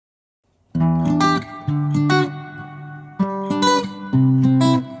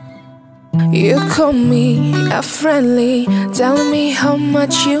You call me a friendly, telling me how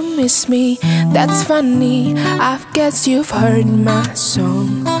much you miss me. That's funny, I guess you've heard my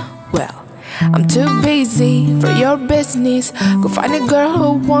song. Well, I'm too busy for your business. Go find a girl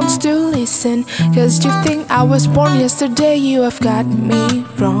who wants to listen. Cause you think I was born yesterday, you have got me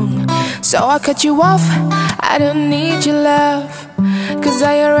wrong. So I cut you off, I don't need your love. Cause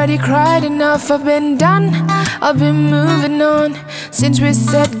I already cried enough, I've been done, I've been moving on. Since we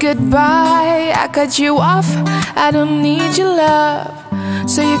said goodbye, I cut you off, I don't need your love.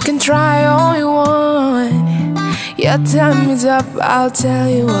 So you can try all you want. Your time is up, I'll tell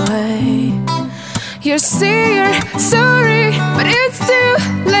you why. You say you're sorry, but it's too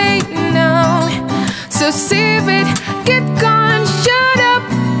late now. So save it, get gone, shut up.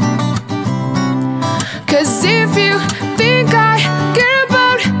 Cause if you think I care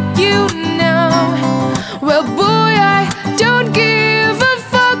about you now, well boy, I don't give a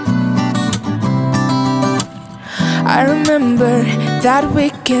fuck. I remember that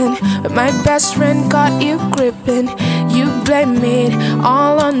weekend when my best friend caught you gripping. You blame it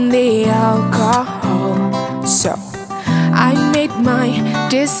all on the alcohol. So I made my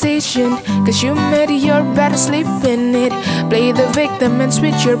decision, cause you made your bed, sleep in it. Play the victim and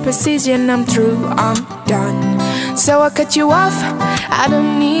switch your position. I'm through, I'm done. So I cut you off, I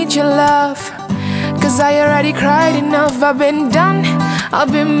don't need your love. Cause I already cried enough, I've been done,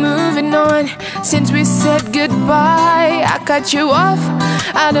 I've been moving on. Since we said goodbye, I cut you off,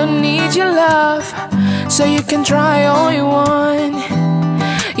 I don't need your love. So you can try all you want.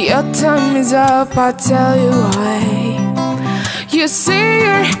 Your time is up, I'll tell you why. You say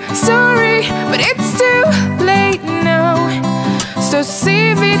you're sorry, but it's too late now. So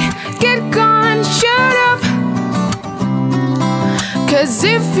save it, get gone, shut up. Cause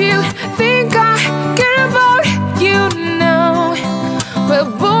if you think I care about you now, well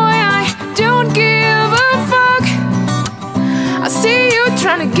boy, I don't give a fuck. I see you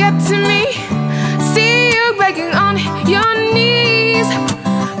trying to get to me, see you begging on your knees.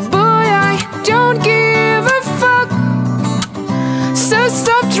 Boy, I don't give a fuck. So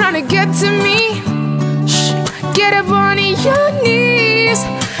stop trying to get to me. Shh, get up on your knees.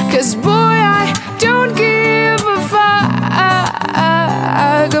 Cause boy, I don't give a fuck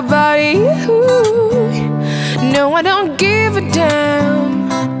about you. No, I don't give a damn.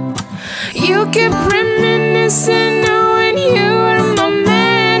 You keep reminiscing knowing you were my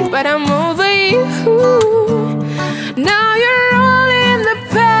man, but I'm over you. Now you're all in the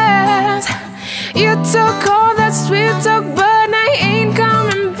past. You took all that sweet talk, but I ain't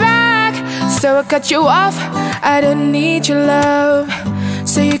coming back. So I cut you off, I don't need your love.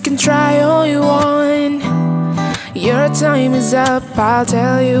 So you can try all you want. Your time is up, I'll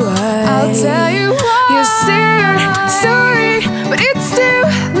tell you why. I'll tell you why. You say you're sorry, but it's too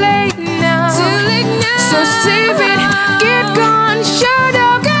late now. Too late now. So save it, get gone, shut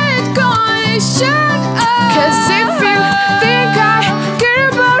up. Get gone, shut up. Cause if you think I care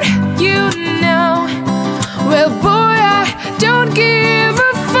about you now, well boy, I don't give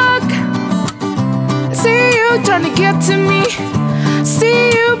a fuck. See you trying to get to me, see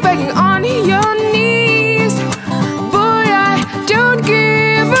you begging on your knees. Boy, I don't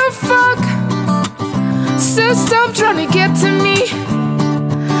give a fuck. So stop trying to get to me,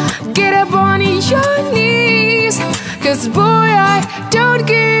 get up on your knees. Cause boy, I don't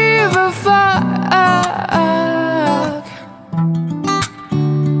give a fuck.